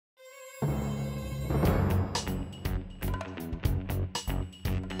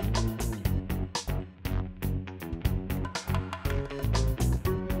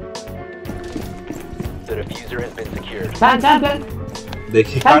The diffuser has been secured. Plant. They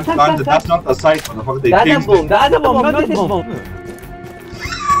can't plant it. That's not a site, motherfucker. They The other changed bomb, it. the other bomb, not this bomb.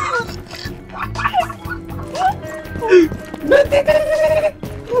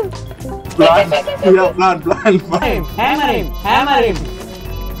 Plant. Yeah, plant. Hammer him.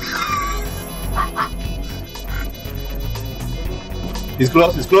 He's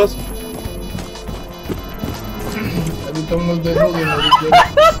close. अभी तुम लोग देखोगे मेरी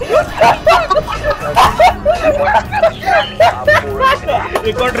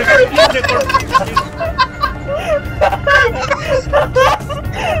Record.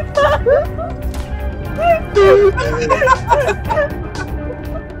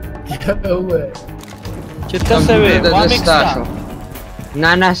 क्या हुआ है?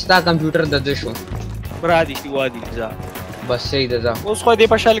 Nana sta computer dadisho. Bradi, wadi za. बस सही दजा. उसको दे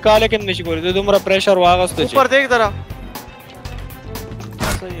पशल काले के निश कोरी दे तुमरा प्रेशर वागस तो ऊपर देख जरा.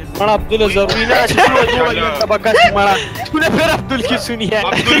 बड़ा अब्दुल जरूरी ना तबका मरा. तूने फिर अब्दुल की सुनी है.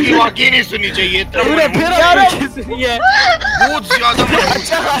 अब्दुल की वाकई नहीं सुनी चाहिए. तूने फिर अब्दुल की सुनी है. बहुत ज्यादा.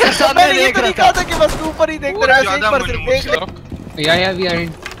 अच्छा मैंने ये नहीं कहा था कि बस तू ऊपर ही देख रहा है. एक बार सिर्फ देख ले. Yeah, we are in.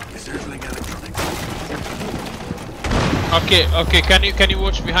 Okay. Can you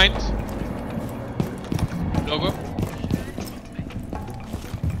watch behind? Logo.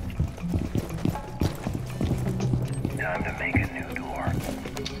 Time to make a new door.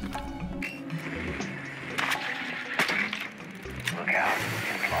 Look out,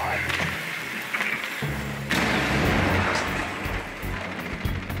 it's live.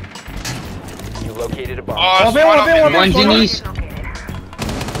 You located a bomb. One genius.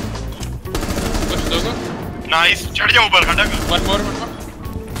 Push logo. Nice चढ़ जाओ ऊपर खड़ा कर. One more.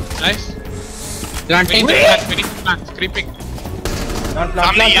 Nice. Planting. Plant. Creeping.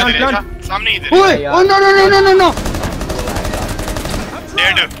 सामने इधर. Oh no.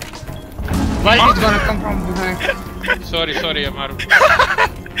 Dead. Why is gonna come from behind? Sorry, Amaru.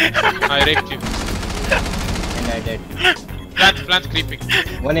 I wrecked you. And I did. Plant creeping.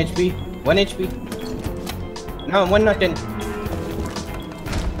 1 HP. No, 1 not 10.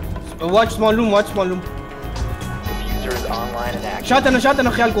 Watch small room. Diffuser is online and active. شاتنا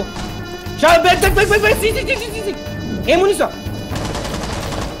خيالكم. شات بيت سي. ايه مونيسا.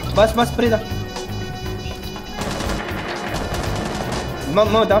 بس بريدا.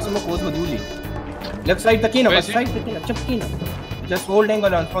 ما داس ما كوز بدولي. Left side تكينا بس side تكينا تشكينا. Just hold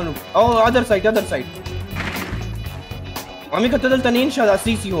angle on follow. Oh other side. مامي كتدل تنين شاد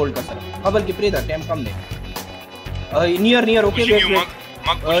CC hold का sir. قبل की بريدا time come they. Near okay wait.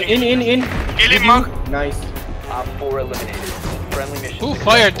 In. Kill him, Mark. Nice. Op 4 eliminated. Friendly mission. Who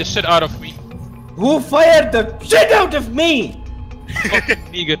fired the shit out of me? Who fired the shit out of me?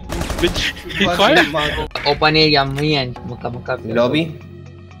 Negan. Bitch. He fired? Open area me and muka. Lobby.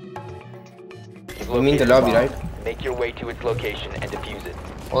 You mean the lobby, right? Make your way to its location and defuse it.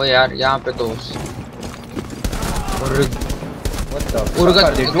 Oh यार यहाँ पे तो. What the fuck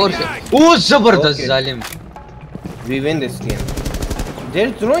are they doing? Oh जबरदस्त जालिम. We win this game.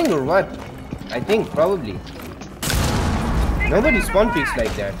 They're throwing or what? I think probably. Nobody spawn picks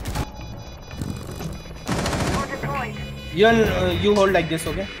like that. You hold like this,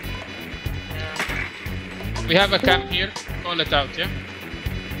 okay? We have a camp here. Call it out, yeah?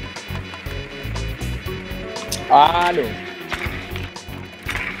 Hello. 1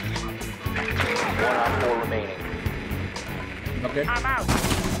 Op 4 remaining. Okay.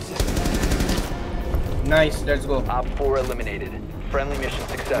 Nice, let's go. Op 4 eliminated. Friendly mission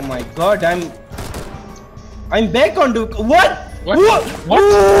success. Oh my god, I'm back on Duke. What? What?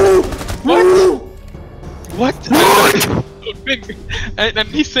 On pink. And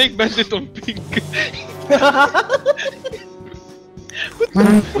he's saying bandit on pink.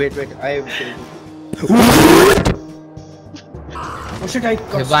 Wait, Oh shit,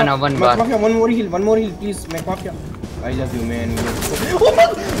 one bar. One more heal, please. I love you, man. Oh my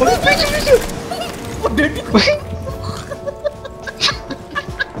god! What did you?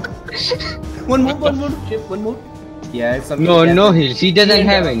 One more. Yeah, it's something. No heals. He doesn't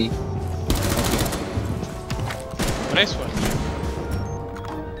have any. Nice one.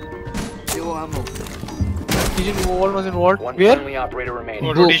 Yo, ammo. Kitchen wall was involved. One Where? friendly operator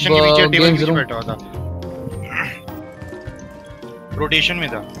remaining. Rotation के पीछे table पीछे बैठा हुआ था. Rotation में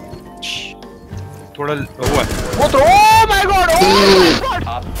था. थोड़ा हुआ. Oh my god!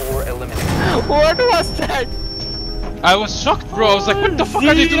 Op 4 eliminated. What was that? I was shocked, bro. I was like, what the fuck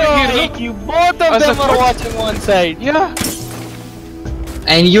are you doing here? Look. You both of them are watching one side. Yeah.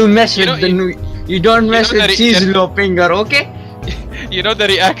 And you mess with you don't mess with cheese low finger, okay? You know the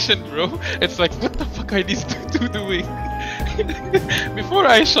reaction, bro. It's like, what the fuck are these two doing? Before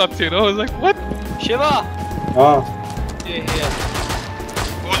I shot, I was like, what? Shiva हाँ ये है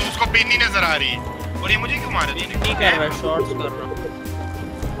वो उसको pin नहीं नजर आ रही है और ये मुझे क्यों मार रही है? नहीं कर रहा शॉट्स कर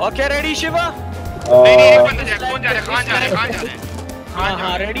रहा ओके रेडी शिवा नहीं नहीं बंदा जा कौन जा रहा है कहां जा रहा है कहां जा रहा है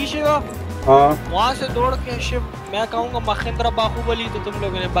हां रेडी शिवा हाँ वहां से दौड़ के शिव मैं कहूंगा महेंद्र बाहुबली तो तुम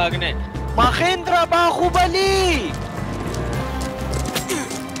लोगों ने भागना है महेंद्र बाहुबली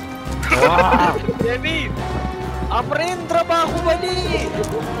वाह बेबी अमरेंद्र बाहुबली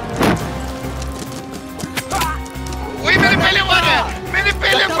वही मैंने पहले मारा है मैंने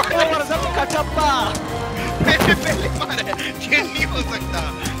पहले मारा है कचप्पा मैंने पहले मारा है ये नहीं हो सकता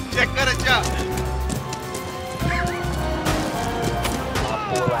चेक कर अच्छा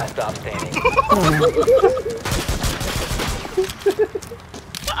Four last stop standing.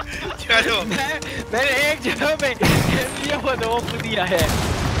 चलो मैंने एक जगह पे ये वो दो दिया है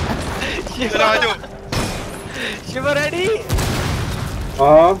चलो आ जाओ शिव रेडी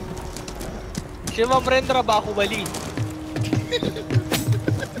हाँ शिव अमरेंद्र बाहुबली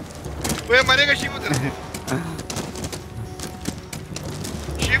वो मरेगा शिव उधर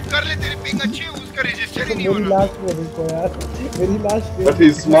शिव कर ले तेरी पिंग अच्छी है उसका रजिस्टर ही नहीं मेरी होना लाश में रुको यार मेरी लाश में but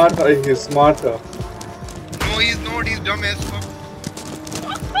he's smarter no he's not he's dumb as fuck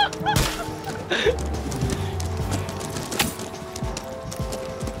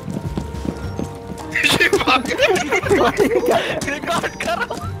Shiv record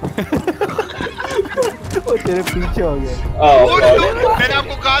करो वो तेरे पीछे हो गया मैंने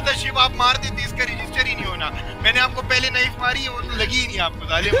आपको कहा था शिव आप मार देते इसका रजिस्टर ही नहीं होना मैंने आपको पहले नाइफ मारी है वो तो लगी ही नहीं आपको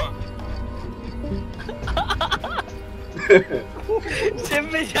जालिम शिव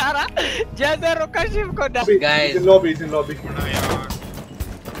बेचारा जैसे रुका शिव को डर Guys. in lobby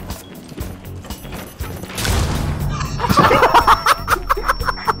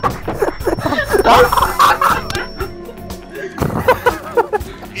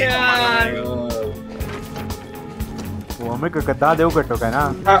वो हमें कदा देव कटो का ना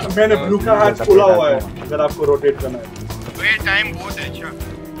हाँ, मैंने ब्लू का हाथ खोला हुआ है अगर आपको रोटेट करना है तो ये टाइम बहुत है अच्छा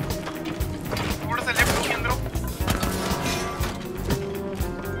थोड़ा सा लेफ्ट के अंदर हो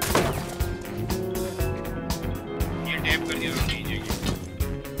ये टैप कर दिया नहीं जाएगी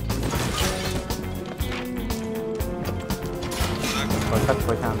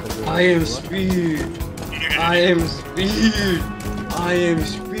I am speed. I am speed. I am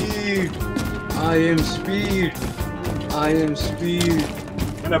speed. I am speed. I am speed.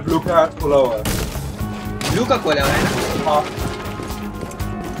 मैंने ब्लू का हाथ खोला हुआ है ब्लू का खोला हुआ है ना हाँ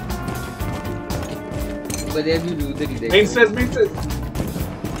बदे भी उधर ही देख main stairs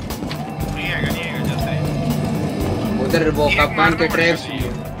नहीं आएगा जस्ट है उधर वो कप्तान के ट्रैप्स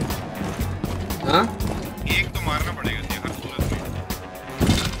हाँ एक तो मारना पड़ेगा हर सूरत में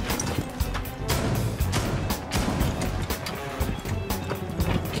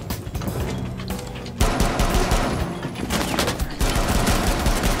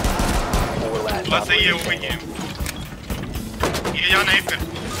Four last बस सही है वो operator ये standing. ये जाना है फिर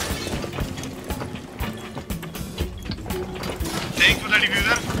thanks for the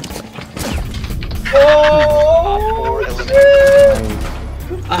diffuser Four eliminated.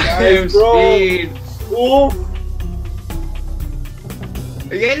 I am speed. Oof.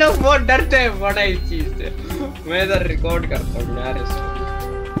 ये लोग बहुत डरते हैं बड़ा इस चीज से मैं इधर रिकॉर्ड करता हूँ यार इसको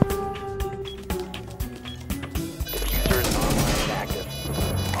Diffuser is online and active.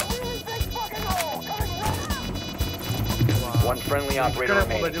 One friendly operator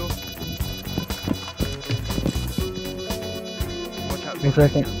remaining.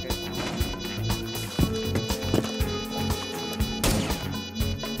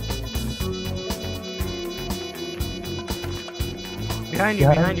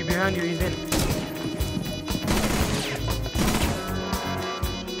 behind you he's in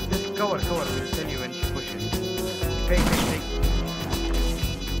just cover we'll tell you when she pushes take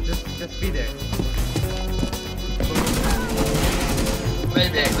just be there well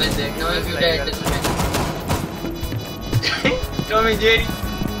back now if you die then Tom and Jerry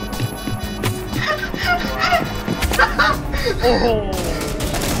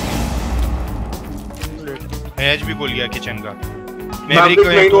has भी खोल गया kitchen का Maverick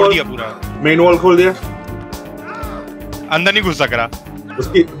को तोड़ दिया पूरा main wall खोल दिया अंदर नहीं घुस सक रहा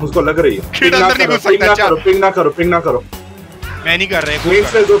उसको लग रही है खिड़ अंदर नहीं घुस सकता अच्छा पिंग ना करो मैं नहीं कर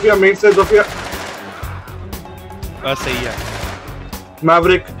रहा मेन से जोफिया बस सही है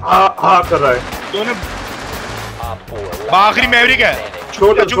मैवरिक हाँ कर रहा है दोनों Op 4 last आखिरी मैवरिक है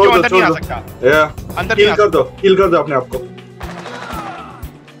छोड़ दो अंदर नहीं आ सकता अंदर नहीं किल कर दो अपने आप को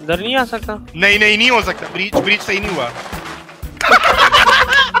इधर नहीं आ सकता नहीं हो सकता ब्रीच सही नहीं हुआ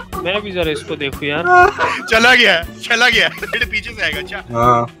मैं भी जरा इसको देखूं यार चला गया मेरे पीछे से आएगा अच्छा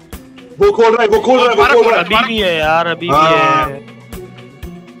हाँ वो खोल रहा है, वो खोल रहा है, वो खोल रहा है। अभी भी है यार, अभी भी है।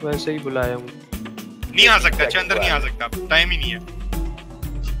 वैसे ही बुलाया हूँ। नहीं आ सकता, अच्छा अंदर नहीं आ सकता, टाइम ही नहीं है।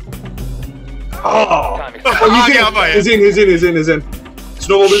 आ गया भाई। He's in.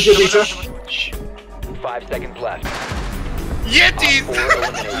 Snowmobile के पीछे। 5 seconds left. ये चीज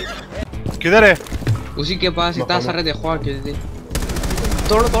किधर है? उसी के पास इतना सारा देखो आके दे।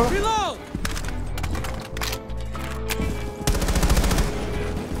 तोड़ो तोड़ो।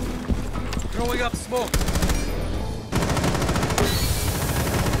 Throwing up smoke.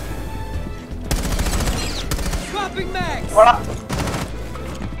 Dropping mags.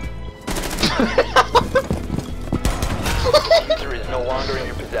 Diffuser is no longer in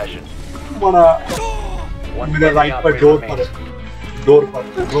your possession. मना One मेरे राइट पर operator डोर पर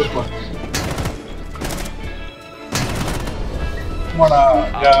remaining. डोर पर मना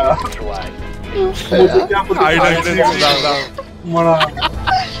या Op neutralized. मुझे क्या पता मना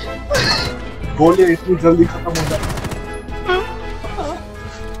गोली इतनी जल्दी खत्म हो जाए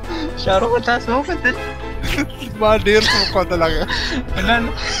शारो बता सो कतल बार देर से पता लगा। ना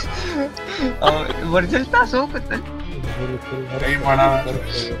वर्जल ता सो कतल नहीं मना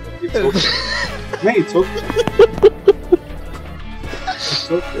नहीं होता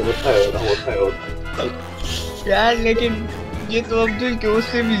है यार, लेकिन ये तो अब्दुल के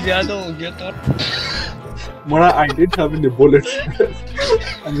उससे भी ज्यादा हो गया तो मना I did have the bullets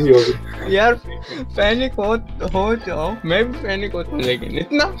नहीं हो गई यार। पैनिक हो जाओ, मैं भी पैनिक होता हूँ, लेकिन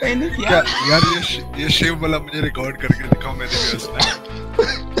इतना पैनिक यार ये शेव वाला मुझे रिकॉर्ड करके दिखाओ मेरे पास में।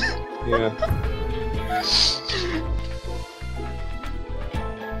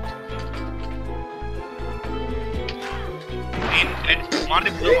 मार दे,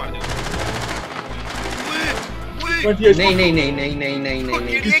 पूरा मार दे। नहीं।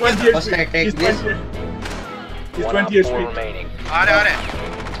 First I take this. He's One 20 op 4 HP. remaining. आ रहे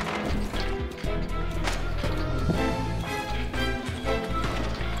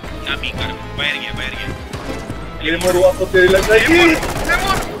ना भी कर, बैठ गया। ये मरुआ तो तेरे लग रहा है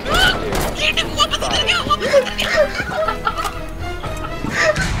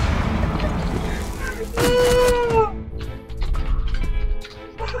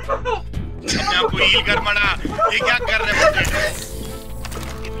अपने आप को हील कर मना। ये क्या कर रहे हो?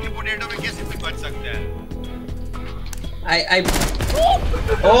 इतने पोटैटो में कैसे कोई बच सकता है? I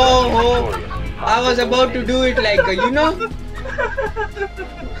was about to do it like, you know.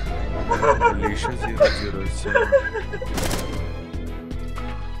 Compilation 007.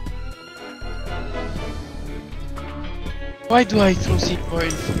 Why do I throw C4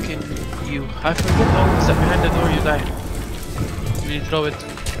 in fucking you? I forget how it's behind the door you die. When you throw it.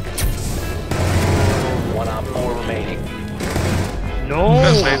 One op 4 remaining. No!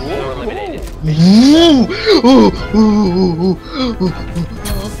 4 eliminated.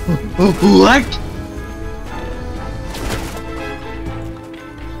 What?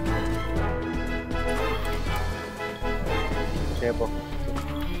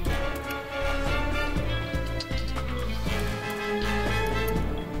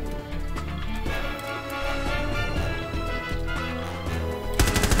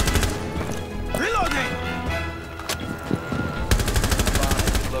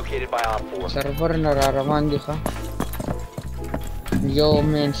 Located by op 4. Server nararamdaman दिखा. Yo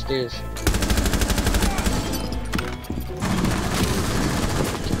main stage.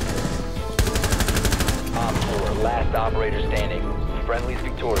 Op 4, last operator standing. Friendly's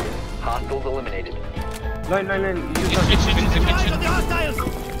victorious. Hostiles eliminated. Line.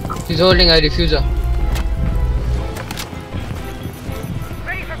 He's holding a diffuser.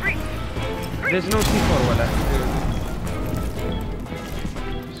 There's no C4 wala.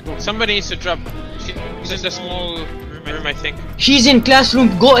 Somebody needs to drop. He's in the small room, I think. She's in classroom.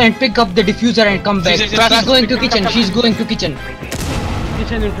 Go and pick up the diffuser and come back. She's in She's going to classroom. kitchen. She's going to kitchen.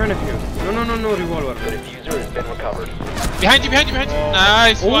 Kitchen in front of you. No, revolver. The diffuser has been recovered. Behind you.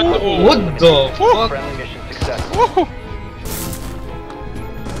 Nice one. Oh. What the fuck? Friendly mission successful.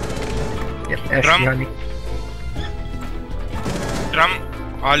 Drum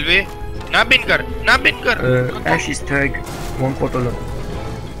hallway ना बिन कर Ash is tag one portal up.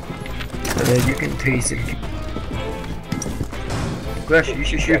 You can trace him. Crash, you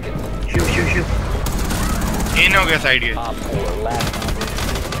shoot. इन हो गया side ये Op 4, last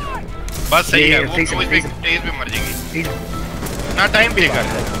बस सही है। Yeah, वो face him, इस face him. पे मर जाएगी Please. ना। टाइम पे कर,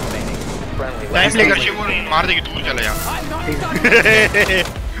 friendly. टाइम लेकर शिव मार देगी। दूर चला जा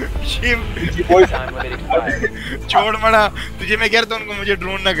शिव। Time limit expired. छोड़ मना तुझे, मैं कह रहा था उनको मुझे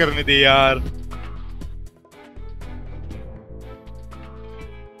ड्रोन ना करने दे यार।